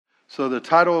So the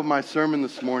title of my sermon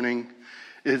this morning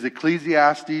is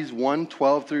Ecclesiastes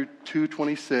 1:12 through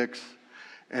 2:26,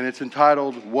 and it's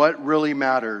entitled, What Really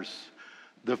Matters?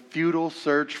 The Futile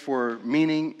Search for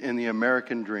Meaning in the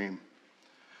American Dream.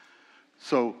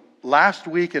 So last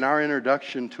week in our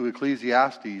introduction to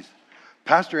Ecclesiastes,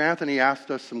 Pastor Anthony asked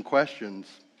us some questions,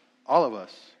 all of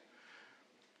us.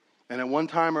 And at one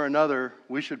time or another,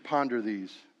 we should ponder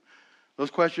these.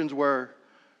 Those questions were,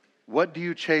 what do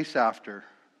you chase after?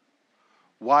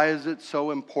 Why is it so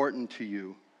important to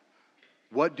you?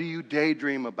 What do you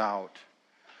daydream about?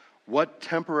 What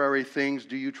temporary things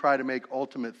do you try to make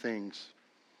ultimate things?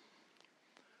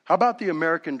 How about the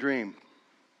American dream?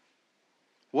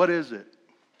 What is it?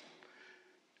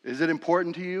 Is it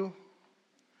important to you?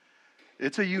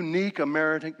 It's a unique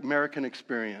American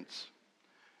experience.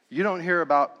 You don't hear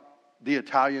about the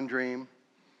Italian dream,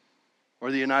 or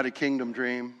the United Kingdom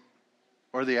dream,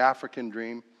 or the African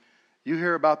dream. You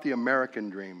hear about the American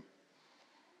dream.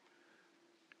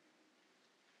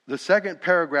 The second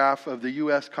paragraph of the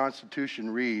U.S. Constitution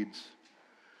reads,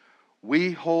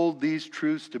 "We hold these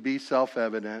truths to be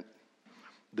self-evident,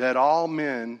 that all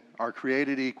men are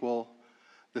created equal,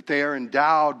 that they are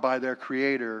endowed by their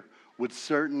Creator with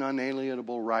certain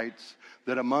unalienable rights,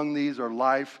 that among these are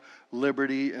life,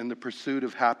 liberty, and the pursuit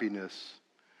of happiness."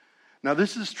 Now,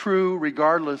 this is true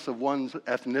regardless of one's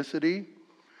ethnicity,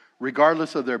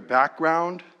 regardless of their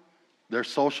background, their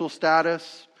social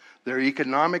status, their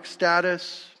economic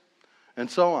status, and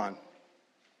so on.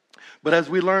 But as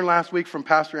we learned last week from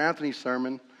Pastor Anthony's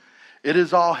sermon, it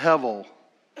is all hevel.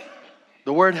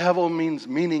 The word hevel means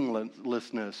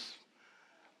meaninglessness.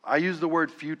 I use the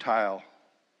word futile.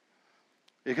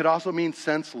 It could also mean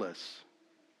senseless.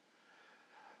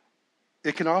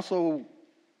 It can also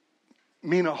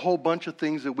mean a whole bunch of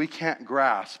things that we can't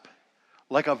grasp,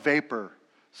 like a vapor,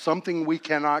 something we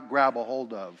cannot grab a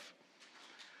hold of.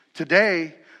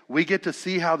 Today, we get to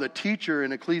see how the teacher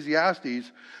in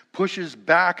Ecclesiastes pushes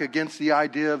back against the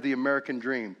idea of the American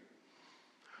dream.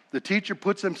 The teacher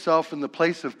puts himself in the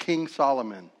place of King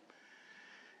Solomon.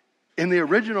 In the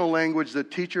original language, the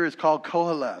teacher is called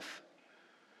Koheleth.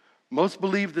 Most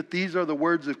believe that these are the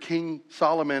words of King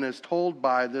Solomon as told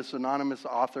by this anonymous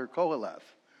author, Koheleth.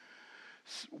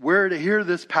 We're to hear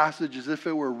this passage as if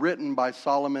it were written by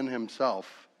Solomon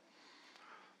himself.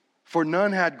 For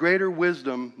none had greater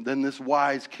wisdom than this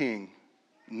wise king.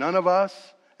 None of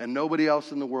us and nobody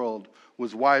else in the world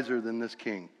was wiser than this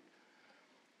king.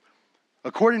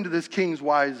 According to this king's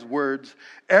wise words,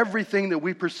 everything that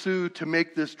we pursue to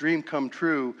make this dream come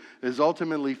true is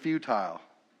ultimately futile.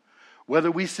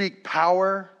 Whether we seek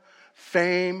power,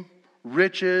 fame,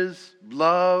 riches,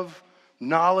 love,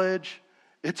 knowledge,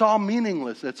 it's all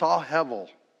meaningless. It's all hevel.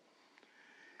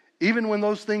 Even when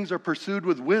those things are pursued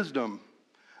with wisdom,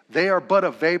 they are but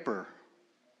a vapor,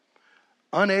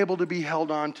 unable to be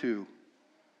held on to.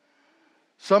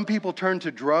 Some people turn to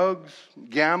drugs,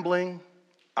 gambling,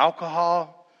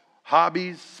 alcohol,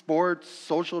 hobbies, sports,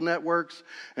 social networks,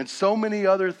 and so many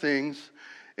other things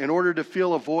in order to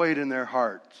fill a void in their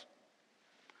hearts.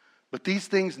 But these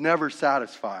things never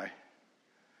satisfy.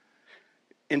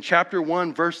 In chapter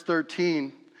 1, verse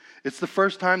 13, it's the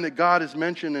first time that God is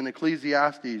mentioned in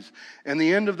Ecclesiastes. And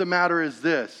the end of the matter is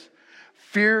this: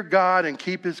 fear God and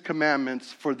keep His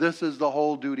commandments, for this is the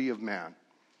whole duty of man.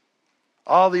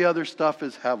 All the other stuff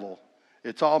is hevel.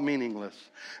 It's all meaningless.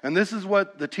 And this is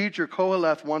what the teacher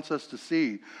Koheleth wants us to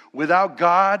see. Without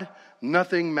God,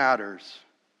 nothing matters.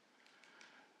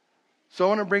 So I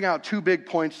want to bring out two big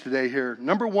points today here.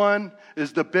 Number one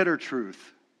is the bitter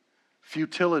truth: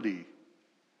 futility.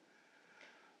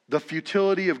 The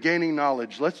futility of gaining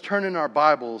knowledge. Let's turn in our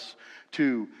Bibles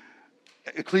to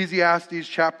Ecclesiastes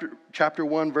chapter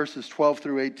 1, verses 12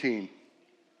 through 18.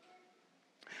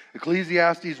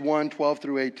 Ecclesiastes 1, 12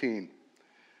 through 18.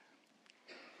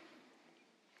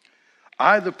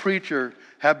 I, the preacher,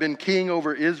 have been king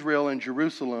over Israel and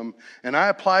Jerusalem, and I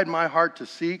applied my heart to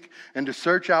seek and to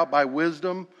search out by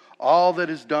wisdom all that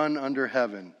is done under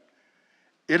heaven.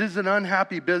 It is an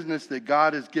unhappy business that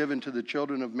God has given to the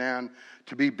children of man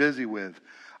to be busy with.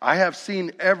 I have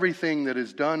seen everything that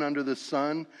is done under the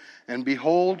sun, and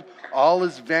behold, all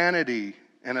is vanity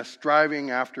and a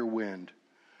striving after wind.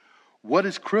 What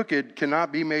is crooked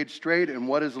cannot be made straight, and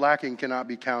what is lacking cannot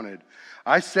be counted.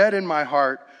 I said in my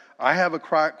heart, I have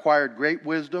acquired great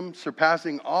wisdom,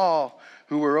 surpassing all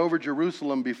who were over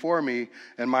Jerusalem before me,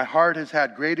 and my heart has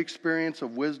had great experience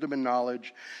of wisdom and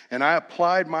knowledge, and I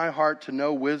applied my heart to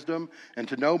know wisdom and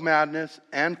to know madness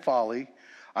and folly.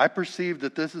 I perceive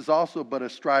that this is also but a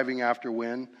striving after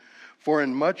wind. For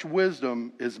in much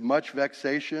wisdom is much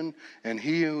vexation, and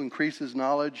he who increases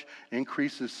knowledge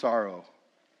increases sorrow.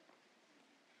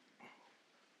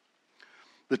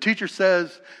 The teacher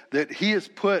says that he has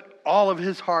put all of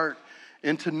his heart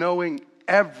into knowing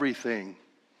everything.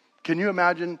 Can you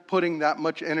imagine putting that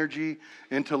much energy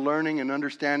into learning and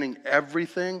understanding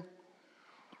everything?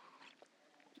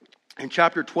 In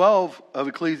chapter 12 of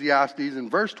Ecclesiastes, in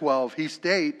verse 12, he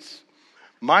states,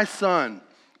 "My son,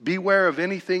 beware of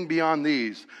anything beyond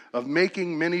these. Of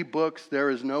making many books there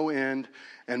is no end,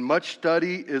 and much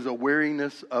study is a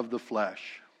weariness of the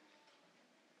flesh."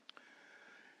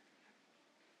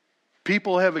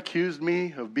 People have accused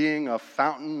me of being a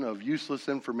fountain of useless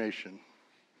information.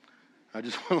 I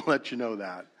just want to let you know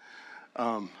that.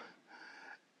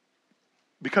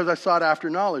 Because I sought after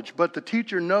knowledge. But the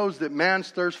teacher knows that man's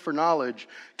thirst for knowledge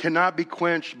cannot be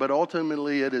quenched, but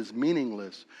ultimately it is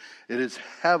meaningless. It is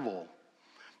hevel.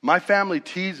 My family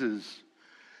teases,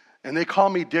 and they call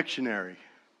me dictionary.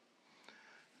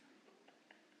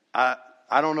 I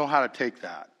don't know how to take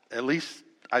that. At least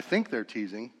I think they're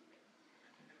teasing.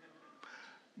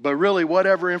 But really,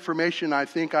 whatever information I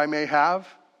think I may have,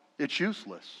 it's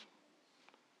useless.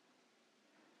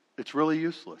 It's really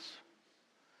useless.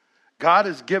 God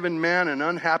has given man an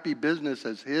unhappy business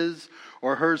as his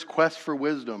or hers quest for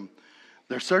wisdom.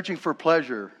 They're searching for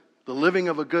pleasure, the living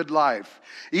of a good life,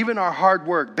 even our hard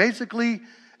work. Basically,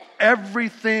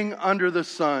 everything under the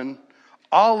sun,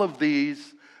 all of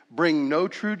these bring no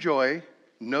true joy,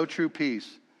 no true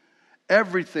peace.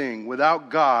 Everything without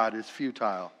God is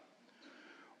futile.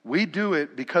 We do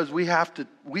it because we have to.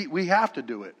 We have to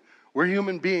do it. We're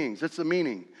human beings. It's the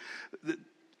meaning.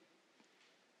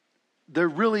 There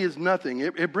really is nothing.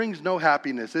 It brings no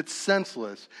happiness. It's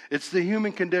senseless. It's the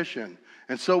human condition.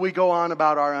 And so we go on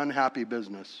about our unhappy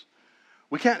business.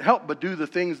 We can't help but do the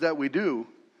things that we do.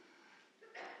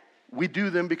 We do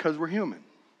them because we're human.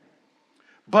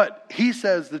 But he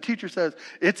says, the teacher says,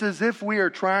 it's as if we are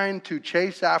trying to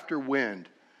chase after wind.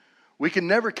 We can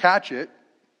never catch it.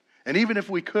 And even if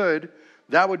we could,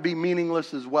 that would be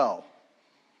meaningless as well.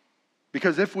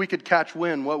 Because if we could catch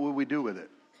wind, what would we do with it?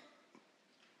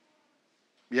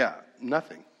 Yeah,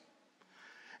 nothing.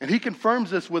 And he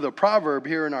confirms this with a proverb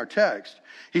here in our text.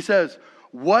 He says,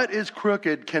 "What is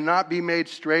crooked cannot be made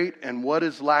straight, and what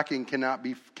is lacking cannot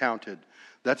be counted."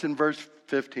 That's in verse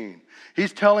 15.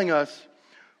 He's telling us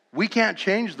we can't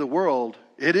change the world.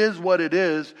 It is what it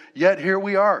is, yet here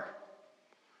we are.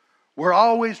 We're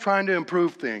always trying to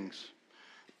improve things.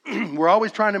 We're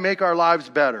always trying to make our lives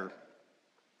better.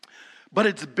 But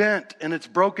it's bent and it's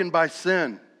broken by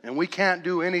sin, and we can't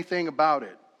do anything about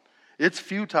it. It's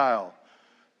futile.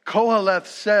 Koheleth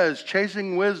says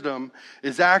chasing wisdom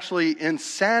is actually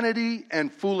insanity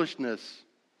and foolishness.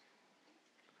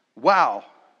 Wow.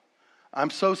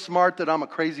 I'm so smart that I'm a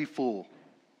crazy fool.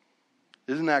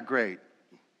 Isn't that great?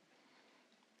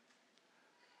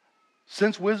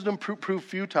 Since wisdom proved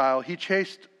futile, he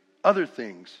chased other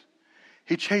things.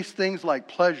 He chased things like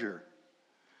pleasure.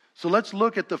 So let's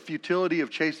look at the futility of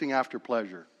chasing after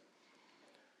pleasure.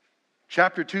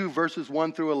 Chapter 2, verses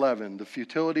 1 through 11, the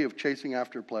futility of chasing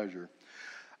after pleasure.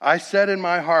 "I said in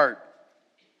my heart,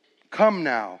 'Come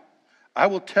now, I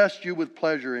will test you with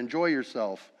pleasure, enjoy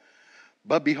yourself.'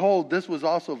 But behold, this was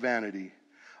also vanity.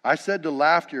 I said to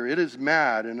laughter, 'It is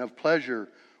mad,' and of pleasure,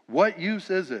 'What use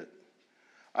is it?'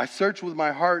 I searched with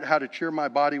my heart how to cheer my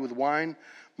body with wine,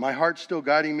 my heart still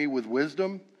guiding me with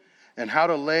wisdom, and how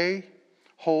to lay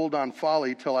hold on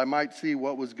folly till I might see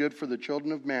what was good for the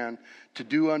children of man to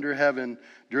do under heaven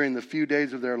during the few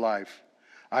days of their life.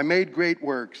 I made great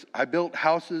works. I built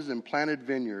houses and planted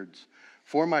vineyards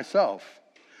for myself.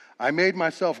 I made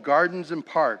myself gardens and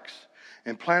parks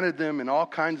and planted them in all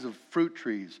kinds of fruit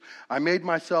trees. I made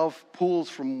myself pools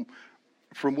from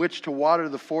which to water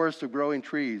the forest of growing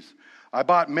trees. I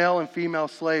bought male and female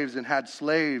slaves and had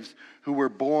slaves who were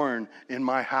born in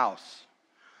my house.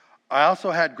 I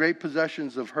also had great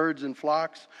possessions of herds and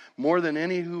flocks, more than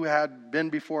any who had been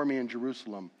before me in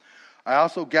Jerusalem. I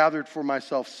also gathered for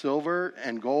myself silver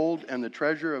and gold and the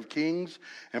treasure of kings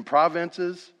and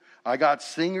provinces. I got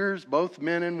singers, both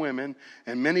men and women,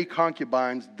 and many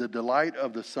concubines, the delight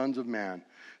of the sons of man.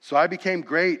 So I became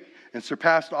great and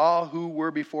surpassed all who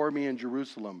were before me in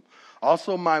Jerusalem.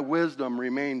 Also my wisdom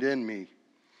remained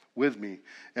with me.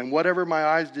 And whatever my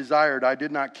eyes desired, I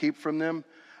did not keep from them.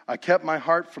 I kept my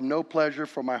heart from no pleasure,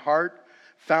 for my heart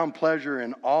found pleasure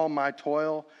in all my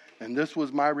toil, and this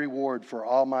was my reward for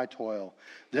all my toil.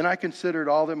 Then I considered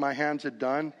all that my hands had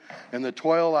done, and the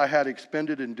toil I had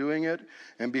expended in doing it,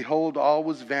 and behold, all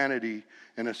was vanity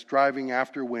and a striving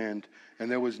after wind, and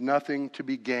there was nothing to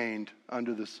be gained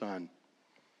under the sun."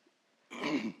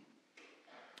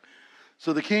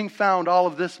 So the king found all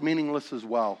of this meaningless as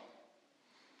well.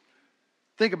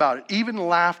 Think about it. Even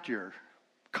laughter,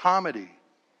 comedy,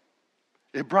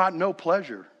 it brought no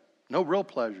pleasure, no real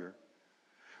pleasure.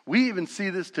 We even see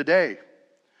this today.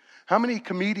 How many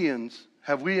comedians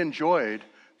have we enjoyed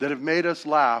that have made us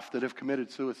laugh that have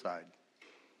committed suicide?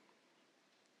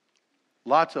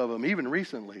 Lots of them, even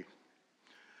recently.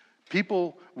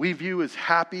 People we view as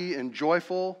happy and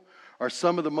joyful are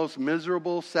some of the most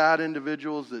miserable, sad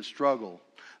individuals that struggle.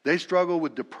 They struggle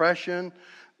with depression.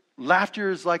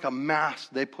 Laughter is like a mask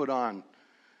they put on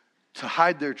to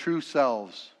hide their true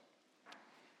selves.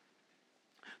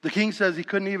 The king says he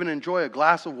couldn't even enjoy a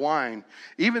glass of wine,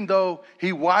 even though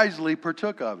he wisely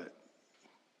partook of it.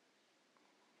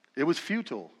 It was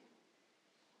futile.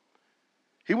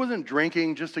 He wasn't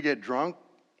drinking just to get drunk,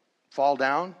 fall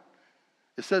down.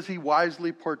 It says he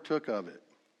wisely partook of it.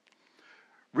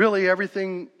 Really,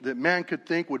 everything that man could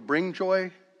think would bring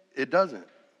joy, it doesn't.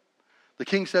 The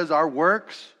king says our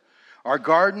works, our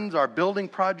gardens, our building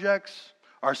projects,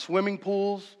 our swimming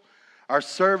pools, our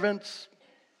servants,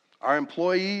 our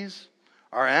employees,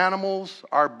 our animals,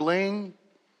 our bling,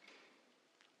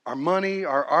 our money,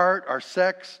 our art, our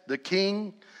sex. The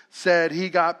king said he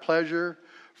got pleasure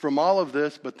from all of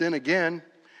this, but then again,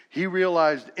 he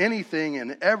realized anything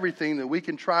and everything that we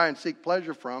can try and seek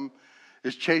pleasure from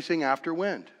is chasing after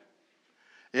wind.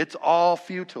 It's all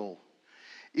futile.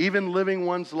 Even living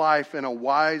one's life in a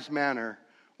wise manner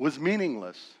was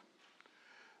meaningless.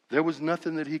 There was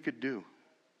nothing that he could do.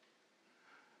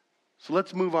 So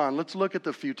let's move on. Let's look at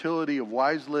the futility of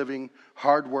wise living,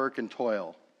 hard work, and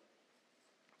toil.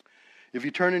 If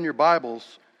you turn in your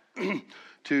Bibles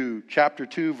to chapter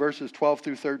 2, verses 12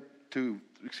 through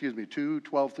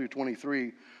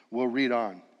 23, we'll read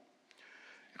on.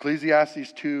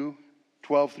 Ecclesiastes 2,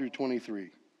 12 through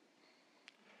 23.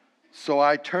 So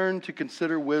I turned to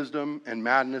consider wisdom and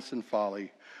madness and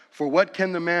folly. For what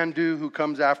can the man do who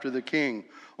comes after the king?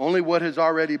 Only what has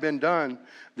already been done.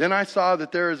 Then I saw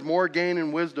that there is more gain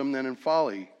in wisdom than in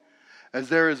folly, as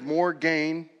there is more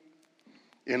gain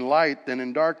in light than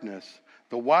in darkness.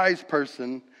 The wise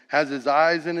person has his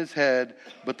eyes in his head,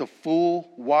 but the fool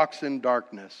walks in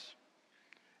darkness.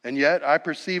 And yet I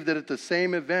perceive that at the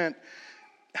same event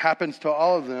happens to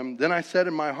all of them. Then I said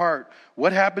in my heart,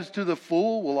 what happens to the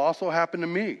fool will also happen to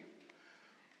me.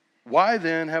 Why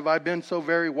then have I been so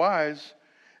very wise?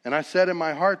 And I said in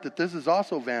my heart that this is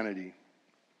also vanity.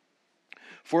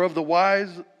 For of the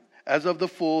wise as of the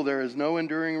fool there is no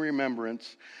enduring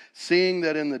remembrance, seeing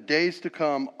that in the days to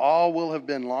come all will have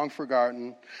been long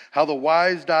forgotten. How the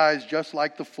wise dies just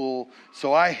like the fool,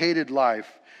 so I hated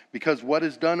life, because what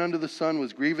is done under the sun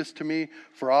was grievous to me,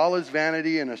 for all is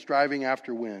vanity and a striving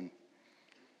after wind.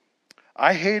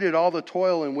 I hated all the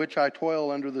toil in which I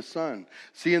toil under the sun,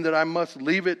 seeing that I must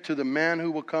leave it to the man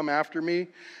who will come after me,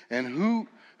 and who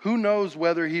knows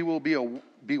whether he will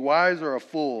be wise or a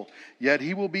fool, yet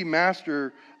he will be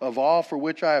master of all for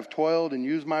which I have toiled and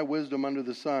used my wisdom under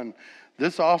the sun.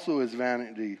 This also is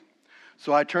vanity.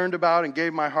 So I turned about and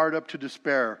gave my heart up to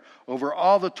despair over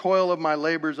all the toil of my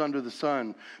labors under the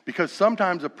sun, because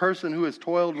sometimes a person who has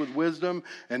toiled with wisdom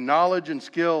and knowledge and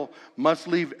skill must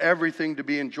leave everything to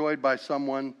be enjoyed by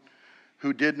someone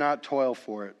who did not toil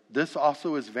for it. This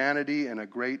also is vanity and a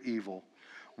great evil.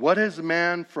 What is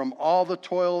man from all the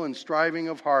toil and striving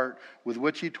of heart with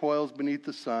which he toils beneath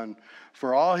the sun?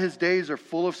 For all his days are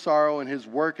full of sorrow, and his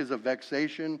work is a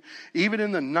vexation. Even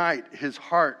in the night his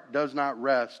heart does not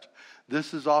rest.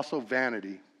 This is also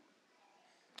vanity.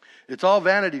 It's all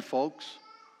vanity, folks.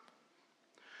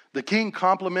 The king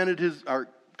contemplated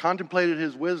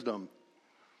his wisdom.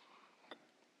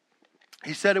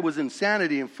 He said it was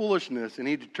insanity and foolishness, and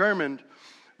he determined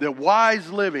that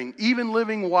wise living, even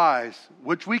living wise,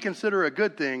 which we consider a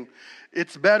good thing,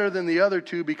 it's better than the other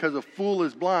two because a fool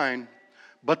is blind,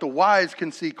 but the wise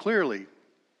can see clearly.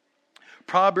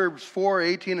 Proverbs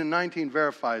 4:18 and 19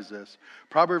 verifies this.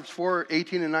 Proverbs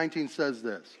 4:18 and 19 says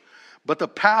this. But the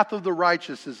path of the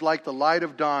righteous is like the light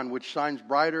of dawn, which shines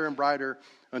brighter and brighter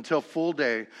until full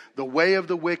day. The way of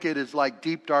the wicked is like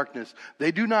deep darkness.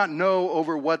 They do not know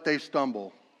over what they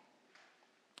stumble.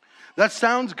 That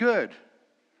sounds good,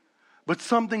 but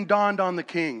something dawned on the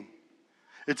king.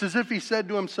 It's as if he said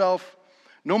to himself,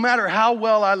 no matter how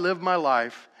well I live my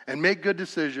life and make good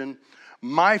decisions,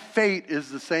 my fate is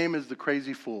the same as the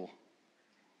crazy fool.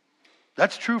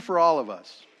 That's true for all of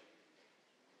us.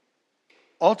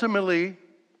 Ultimately,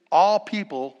 all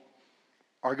people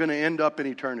are going to end up in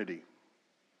eternity.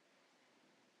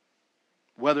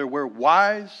 Whether we're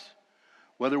wise,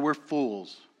 whether we're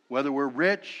fools, whether we're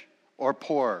rich or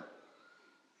poor,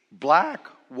 black,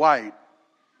 white,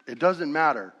 It doesn't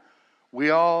matter. We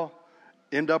all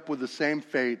end up with the same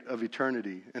fate of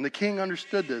eternity. And the king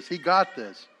understood this. He got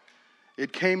this.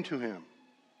 It came to him.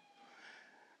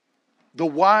 The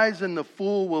wise and the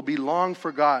fool will be long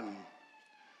forgotten.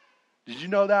 Did you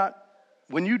know that?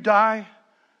 When you die,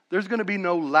 there's going to be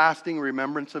no lasting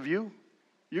remembrance of you.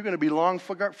 You're going to be long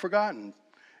forgotten.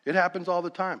 It happens all the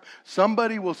time.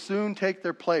 Somebody will soon take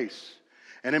their place.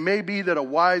 And it may be that a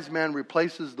wise man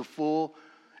replaces the fool,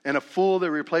 and a fool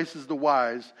that replaces the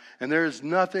wise, and there is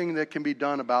nothing that can be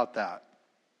done about that.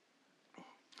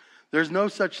 There's no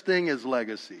such thing as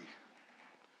legacy.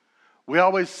 We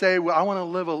always say, well, I want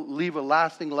to leave a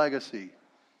lasting legacy.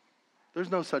 There's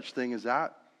no such thing as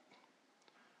that.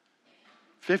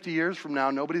 50 years from now,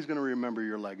 nobody's going to remember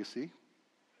your legacy.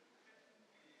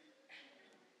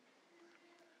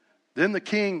 Then the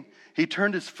king, he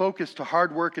turned his focus to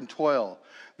hard work and toil.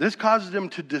 This causes him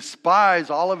to despise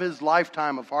all of his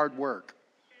lifetime of hard work.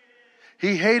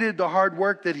 He hated the hard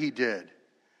work that he did.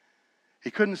 He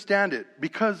couldn't stand it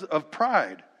because of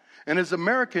pride. And as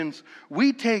Americans,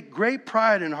 we take great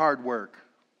pride in hard work.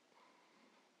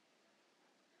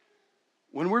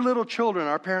 When we're little children,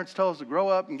 our parents tell us to grow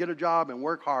up and get a job and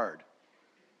work hard.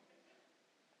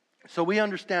 So we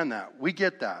understand that. We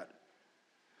get that.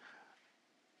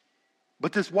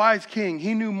 But this wise king,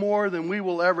 he knew more than we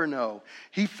will ever know.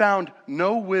 He found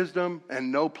no wisdom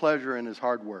and no pleasure in his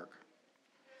hard work.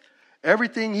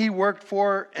 Everything he worked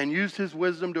for and used his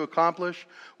wisdom to accomplish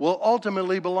will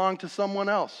ultimately belong to someone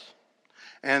else.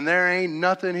 And there ain't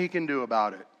nothing he can do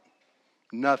about it.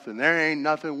 Nothing. There ain't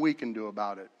nothing we can do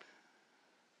about it.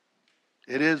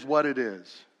 It is what it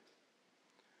is.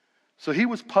 So he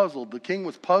was puzzled. The king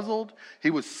was puzzled. He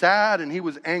was sad and he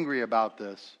was angry about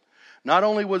this. Not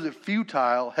only was it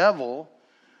futile, hevel,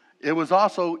 it was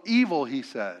also evil, he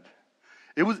said.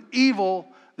 It was evil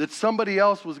that somebody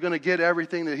else was going to get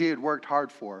everything that he had worked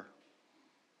hard for.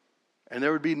 And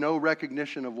there would be no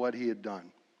recognition of what he had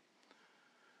done.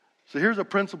 So here's a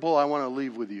principle I want to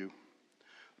leave with you.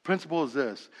 The principle is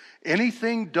this.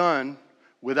 Anything done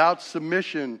without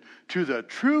submission to the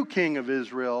true king of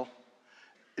Israel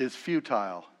is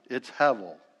futile. It's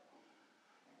hevel.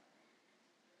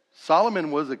 Solomon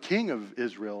was a king of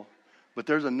Israel, but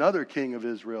there's another king of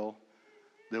Israel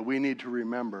that we need to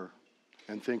remember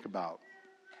and think about.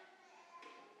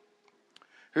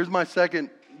 Here's my second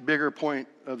bigger point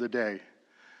of the day.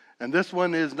 And this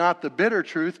one is not the bitter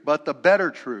truth, but the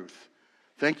better truth.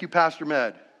 Thank you, Pastor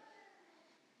Med.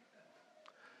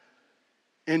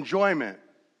 Enjoyment.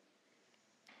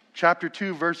 Chapter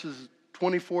 2, verses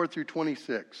 24 through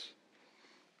 26.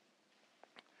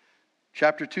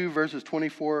 Chapter 2, verses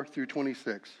 24 through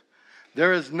 26.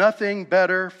 There is nothing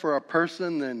better for a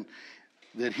person than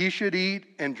that he should eat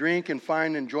and drink and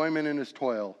find enjoyment in his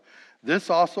toil. This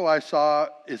also I saw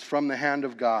is from the hand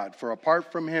of God. For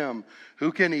apart from him,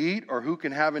 who can eat or who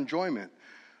can have enjoyment?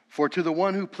 For to the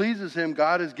one who pleases him,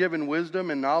 God has given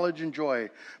wisdom and knowledge and joy.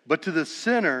 But to the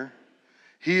sinner,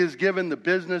 he is given the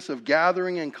business of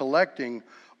gathering and collecting,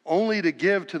 only to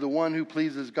give to the one who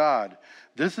pleases God.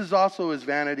 This is also his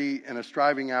vanity and a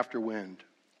striving after wind.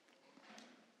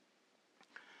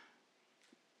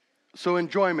 So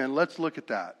enjoyment, let's look at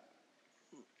that.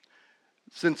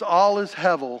 Since all is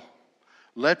hevel,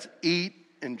 let's eat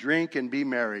and drink and be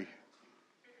merry.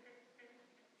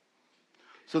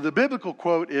 So the biblical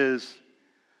quote is,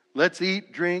 let's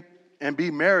eat, drink, and be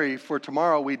merry, for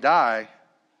tomorrow we die.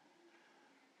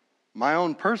 My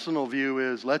own personal view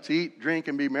is, let's eat, drink,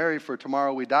 and be merry, for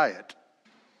tomorrow we diet.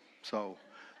 So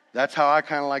that's how I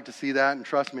kind of like to see that, and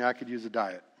trust me, I could use a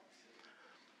diet.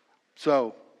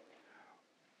 So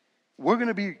we're going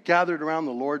to be gathered around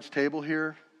the Lord's table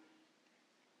here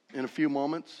in a few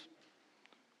moments.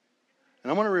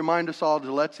 And I want to remind us all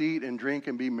to let's eat and drink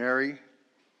and be merry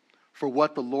for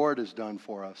what the Lord has done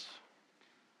for us.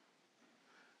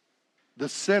 The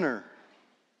sinner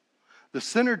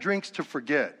drinks to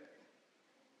forget.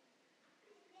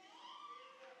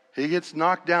 He gets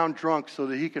knocked down drunk so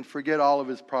that he can forget all of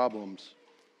his problems.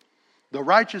 The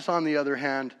righteous, on the other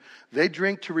hand, they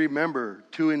drink to remember,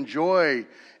 to enjoy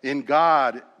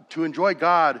God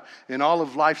in all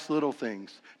of life's little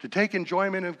things, to take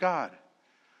enjoyment of God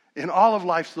in all of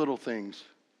life's little things.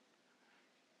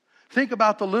 Think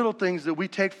about the little things that we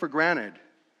take for granted.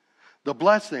 The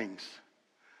blessings,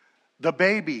 the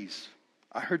babies.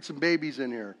 I heard some babies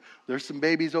in here. There's some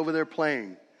babies over there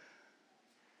playing.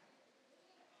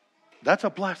 That's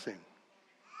a blessing.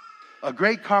 A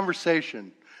great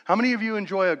conversation. How many of you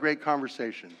enjoy a great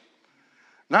conversation?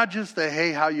 Not just the,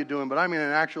 hey, how you doing? But I mean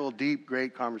an actual deep,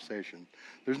 great conversation.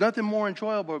 There's nothing more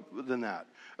enjoyable than that.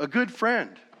 A good friend.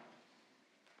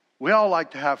 We all like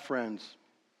to have friends.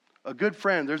 A good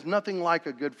friend, there's nothing like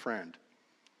a good friend.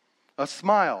 A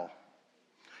smile.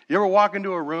 You ever walk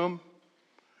into a room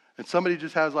and somebody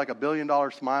just has like $1 billion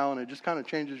smile and it just kind of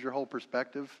changes your whole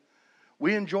perspective?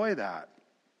 We enjoy that.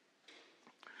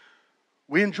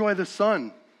 We enjoy the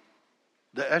sun,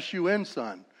 the S-U-N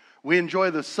sun. We enjoy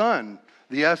the sun,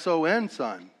 the S-O-N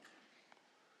sun.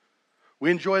 We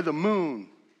enjoy the moon,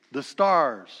 the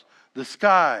stars, the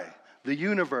sky, the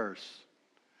universe.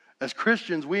 As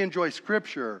Christians, we enjoy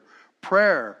Scripture,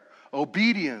 prayer,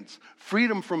 obedience,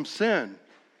 freedom from sin,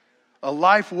 a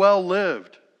life well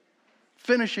lived,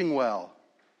 finishing well.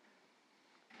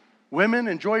 Women,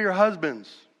 enjoy your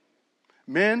husbands.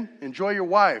 Men, enjoy your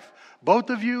wife.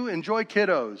 Both of you, enjoy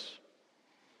kiddos.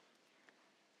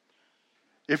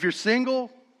 If you're single,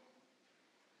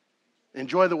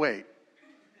 enjoy the wait.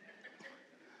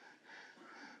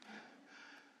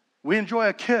 We enjoy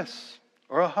a kiss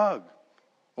or a hug,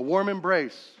 a warm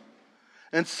embrace,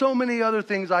 and so many other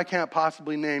things I can't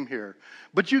possibly name here.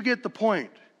 But you get the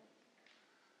point.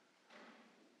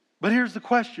 But here's the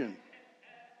question.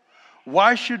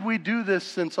 Why should we do this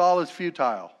since all is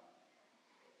futile?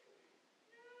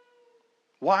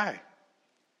 Why?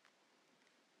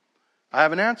 I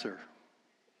have an answer.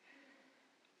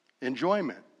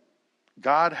 Enjoyment.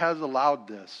 God has allowed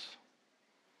this.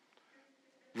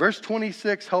 Verse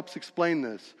 26 helps explain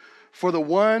this. For the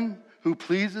one who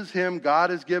pleases him, God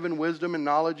has given wisdom and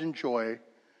knowledge and joy.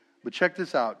 But check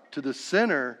this out. To the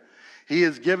sinner, he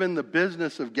has given the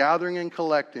business of gathering and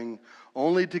collecting,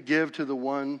 only to give to the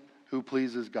one who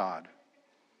pleases God.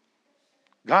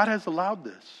 God has allowed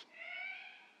this.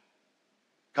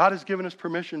 God has given us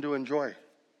permission to enjoy.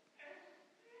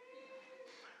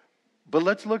 But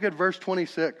let's look at verse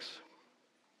 26.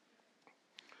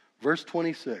 Verse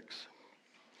 26.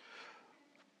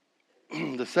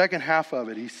 The second half of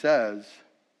it, he says,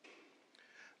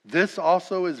 this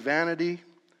also is vanity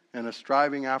and a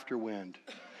striving after wind.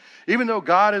 Even though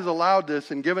God has allowed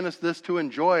this and given us this to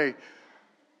enjoy,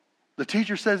 the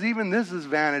teacher says even this is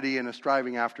vanity and a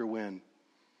striving after wind.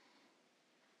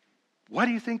 Why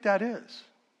do you think that is?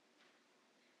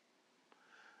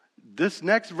 This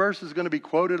next verse is going to be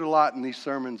quoted a lot in these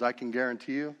sermons, I can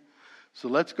guarantee you. So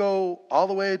let's go all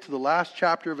the way to the last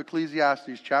chapter of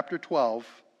Ecclesiastes, chapter 12.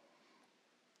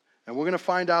 And we're going to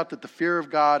find out that the fear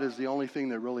of God is the only thing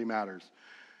that really matters.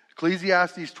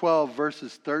 Ecclesiastes 12,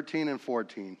 verses 13 and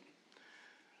 14.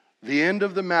 The end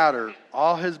of the matter,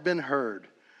 all has been heard.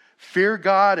 Fear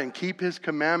God and keep his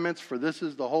commandments, for this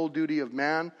is the whole duty of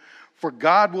man. For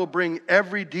God will bring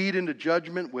every deed into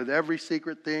judgment with every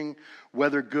secret thing,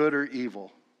 whether good or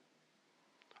evil.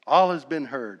 All has been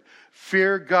heard.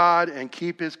 Fear God and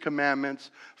keep his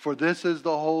commandments, for this is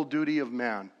the whole duty of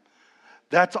man.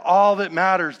 That's all that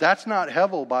matters. That's not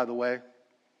hevel, by the way.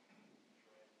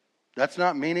 That's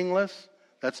not meaningless.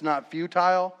 That's not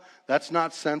futile. That's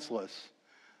not senseless.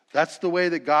 That's the way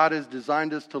that God has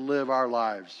designed us to live our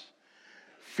lives.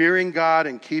 Fearing God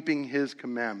and keeping his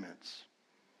commandments.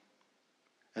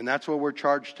 And that's what we're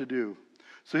charged to do.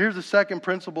 So here's the second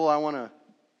principle I want to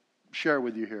share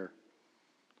with you here.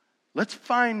 Let's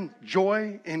find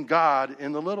joy in God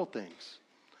in the little things.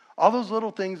 All those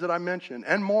little things that I mentioned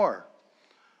and more.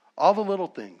 All the little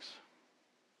things.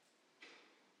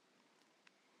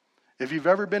 If you've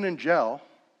ever been in jail,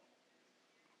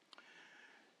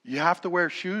 you have to wear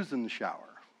shoes in the shower.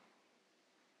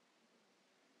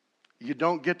 You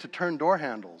don't get to turn door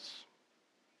handles.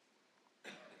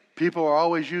 People are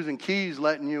always using keys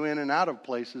letting you in and out of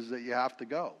places that you have to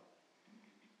go.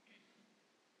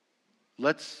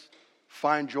 Let's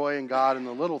find joy in God in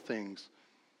the little things.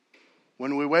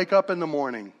 When we wake up in the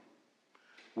morning,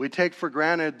 we take for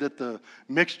granted that the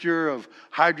mixture of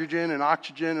hydrogen and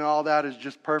oxygen and all that is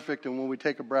just perfect, and when we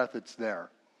take a breath, it's there.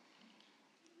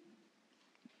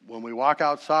 When we walk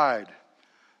outside,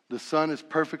 the sun is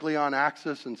perfectly on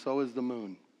axis, and so is the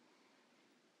moon.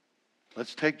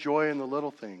 Let's take joy in the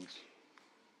little things.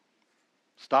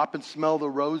 Stop and smell the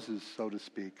roses, so to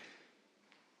speak.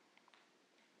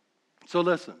 So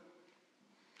listen,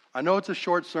 I know it's a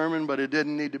short sermon, but it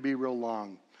didn't need to be real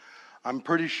long. I'm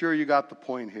pretty sure you got the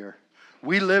point here.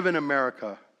 We live in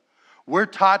America. We're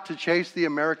taught to chase the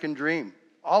American dream,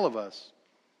 all of us.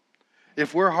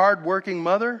 If we're a hard-working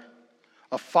mother,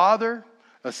 a father,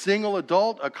 a single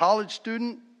adult, a college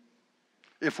student,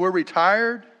 if we're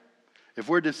retired, if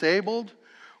we're disabled,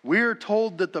 we're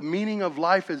told that the meaning of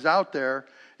life is out there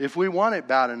if we want it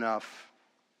bad enough.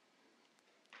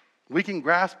 We can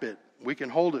grasp it, we can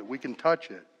hold it, we can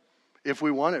touch it if we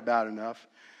want it bad enough.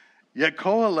 Yet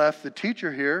Koheleth, the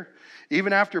teacher here,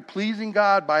 even after pleasing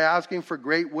God by asking for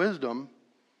great wisdom,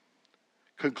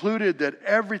 concluded that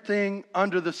everything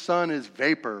under the sun is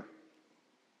vapor.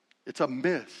 It's a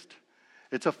mist.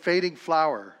 It's a fading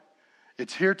flower.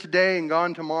 It's here today and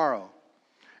gone tomorrow.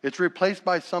 It's replaced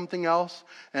by something else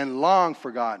and long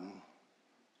forgotten.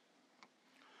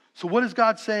 So what is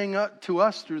God saying to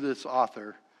us through this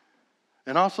author?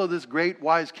 And also this great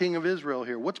wise king of Israel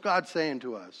here. What's God saying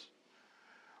to us?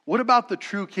 What about the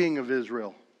true king of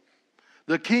Israel?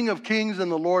 The King of Kings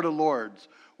and the Lord of Lords.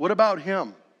 What about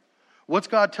him? What's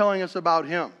God telling us about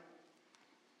him?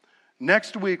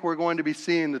 Next week, we're going to be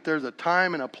seeing that there's a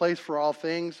time and a place for all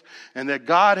things, and that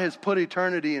God has put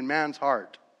eternity in man's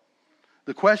heart.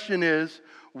 The question is,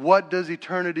 what does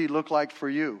eternity look like for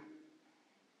you?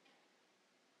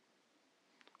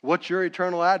 What's your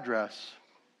eternal address?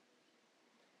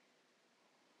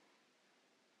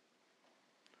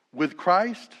 With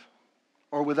Christ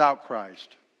or without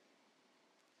Christ?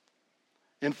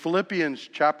 In Philippians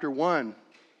chapter 1,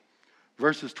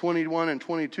 verses 21 and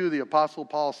 22, the Apostle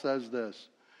Paul says this: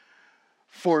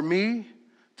 "For me,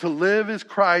 to live is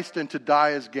Christ and to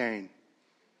die is gain."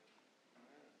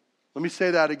 Let me say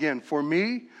that again. For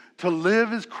me, to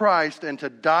live is Christ and to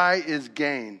die is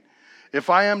gain.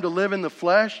 If I am to live in the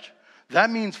flesh,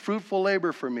 that means fruitful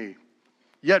labor for me.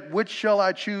 Yet which shall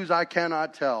I choose, I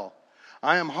cannot tell.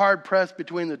 I am hard pressed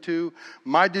between the two.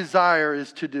 My desire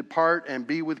is to depart and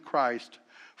be with Christ,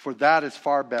 for that is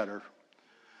far better.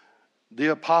 The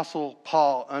Apostle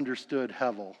Paul understood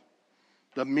Hevel,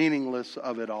 the meaningless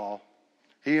of it all.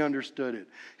 He understood it.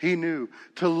 He knew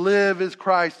to live is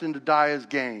Christ and to die is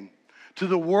gain. To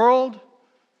the world,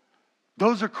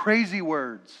 those are crazy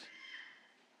words.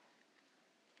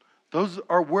 Those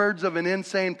are words of an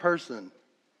insane person.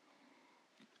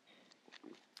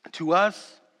 To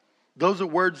us, those are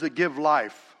words that give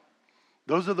life.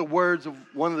 Those are the words of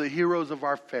one of the heroes of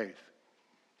our faith.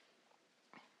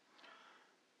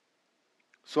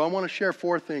 So I want to share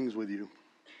 4 things with you.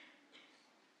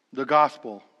 The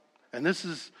gospel. And this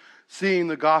is seeing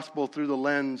the gospel through the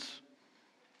lens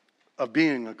of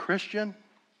being a Christian.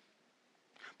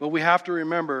 But we have to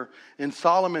remember, in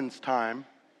Solomon's time,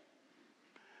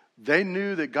 they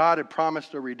knew that God had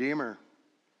promised a Redeemer.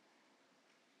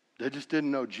 They just didn't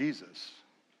know Jesus.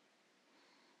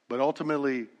 But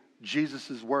ultimately,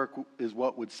 Jesus' work is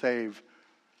what would save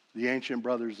the ancient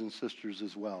brothers and sisters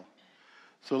as well.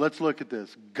 So let's look at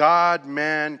this. God,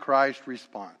 man, Christ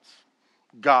response.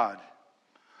 God.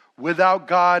 Without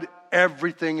God,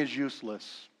 everything is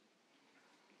useless.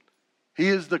 He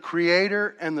is the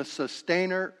creator and the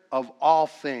sustainer of all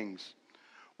things.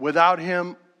 Without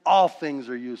him, all things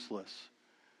are useless.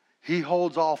 He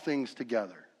holds all things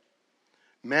together.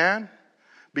 Man,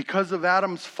 because of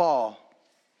Adam's fall,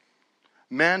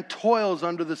 man toils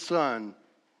under the sun.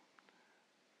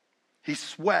 He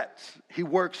sweats. He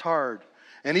works hard.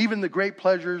 And even the great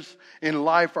pleasures in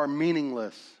life are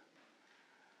meaningless.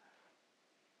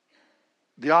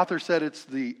 The author said it's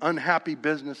the unhappy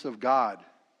business of God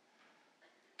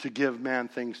to give man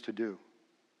things to do.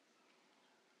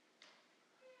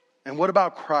 And what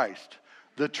about Christ,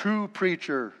 the true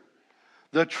preacher,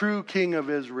 the true King of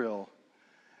Israel,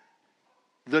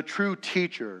 the true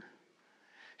teacher?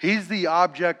 He's the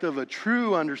object of a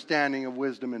true understanding of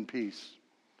wisdom and peace.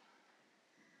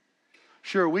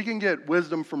 Sure, we can get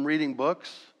wisdom from reading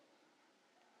books,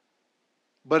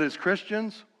 but as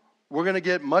Christians, we're going to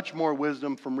get much more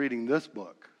wisdom from reading this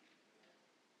book.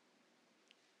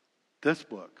 This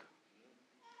book.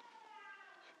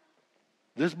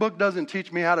 This book doesn't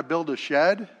teach me how to build a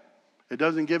shed. It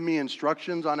doesn't give me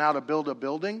instructions on how to build a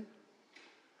building.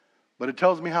 But it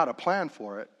tells me how to plan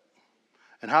for it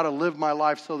and how to live my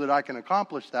life so that I can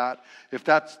accomplish that if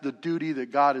that's the duty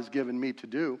that God has given me to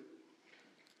do.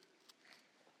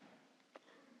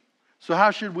 So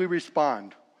how should we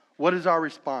respond? What is our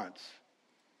response?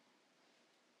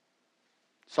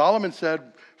 Solomon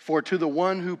said, "For to the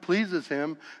one who pleases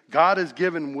him, God has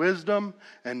given wisdom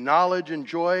and knowledge and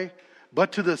joy.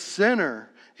 But to the sinner,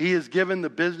 he has given the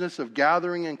business of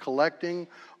gathering and collecting,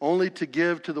 only to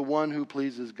give to the one who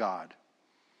pleases God."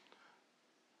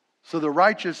 So the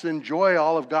righteous enjoy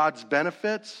all of God's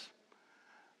benefits.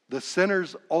 The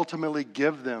sinners ultimately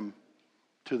give them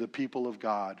to the people of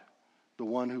God, the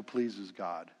one who pleases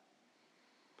God.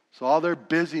 So all their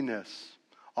busyness,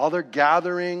 all their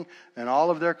gathering, and all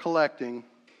of their collecting,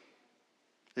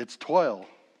 it's toil.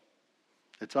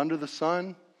 It's under the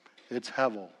sun. It's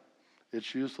Hevel.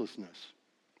 It's uselessness.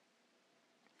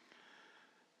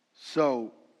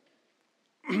 So,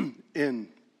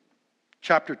 in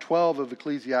chapter 12 of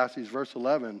Ecclesiastes, verse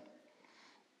 11,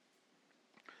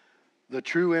 the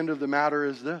true end of the matter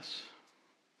is this.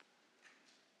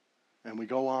 And we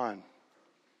go on.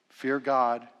 Fear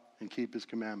God and keep his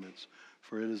commandments,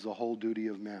 for it is the whole duty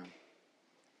of man.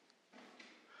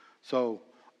 So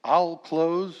I'll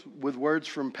close with words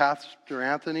from Pastor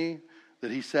Anthony that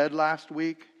he said last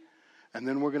week, and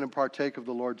then we're going to partake of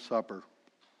the Lord's Supper.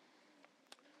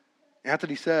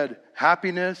 Anthony said,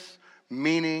 happiness,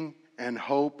 meaning, and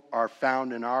hope are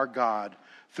found in our God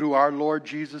through our Lord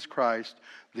Jesus Christ,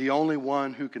 the only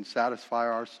one who can satisfy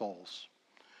our souls.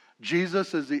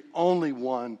 Jesus is the only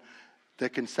one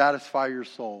that can satisfy your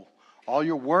soul. All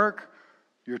your work,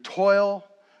 your toil,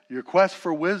 your quest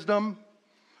for wisdom,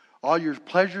 all your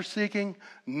pleasure seeking,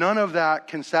 none of that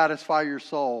can satisfy your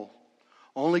soul.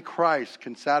 Only Christ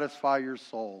can satisfy your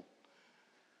soul.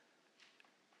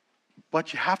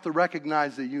 But you have to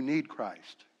recognize that you need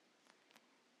Christ.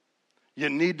 You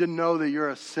need to know that you're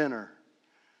a sinner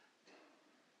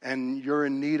and you're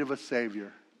in need of a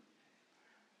Savior.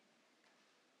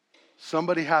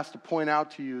 Somebody has to point out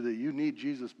to you that you need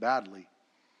Jesus badly.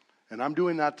 And I'm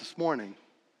doing that this morning.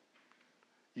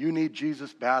 You need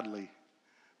Jesus badly.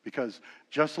 Because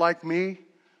just like me,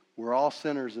 we're all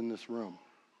sinners in this room.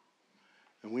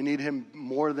 And we need him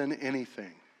more than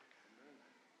anything.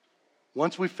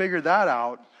 Once we figure that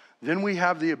out, then we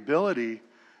have the ability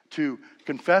to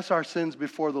confess our sins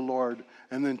before the Lord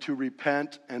and then to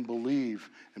repent and believe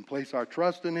and place our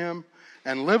trust in him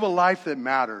and live a life that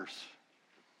matters.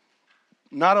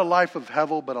 Not a life of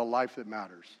hevel, but a life that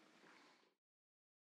matters.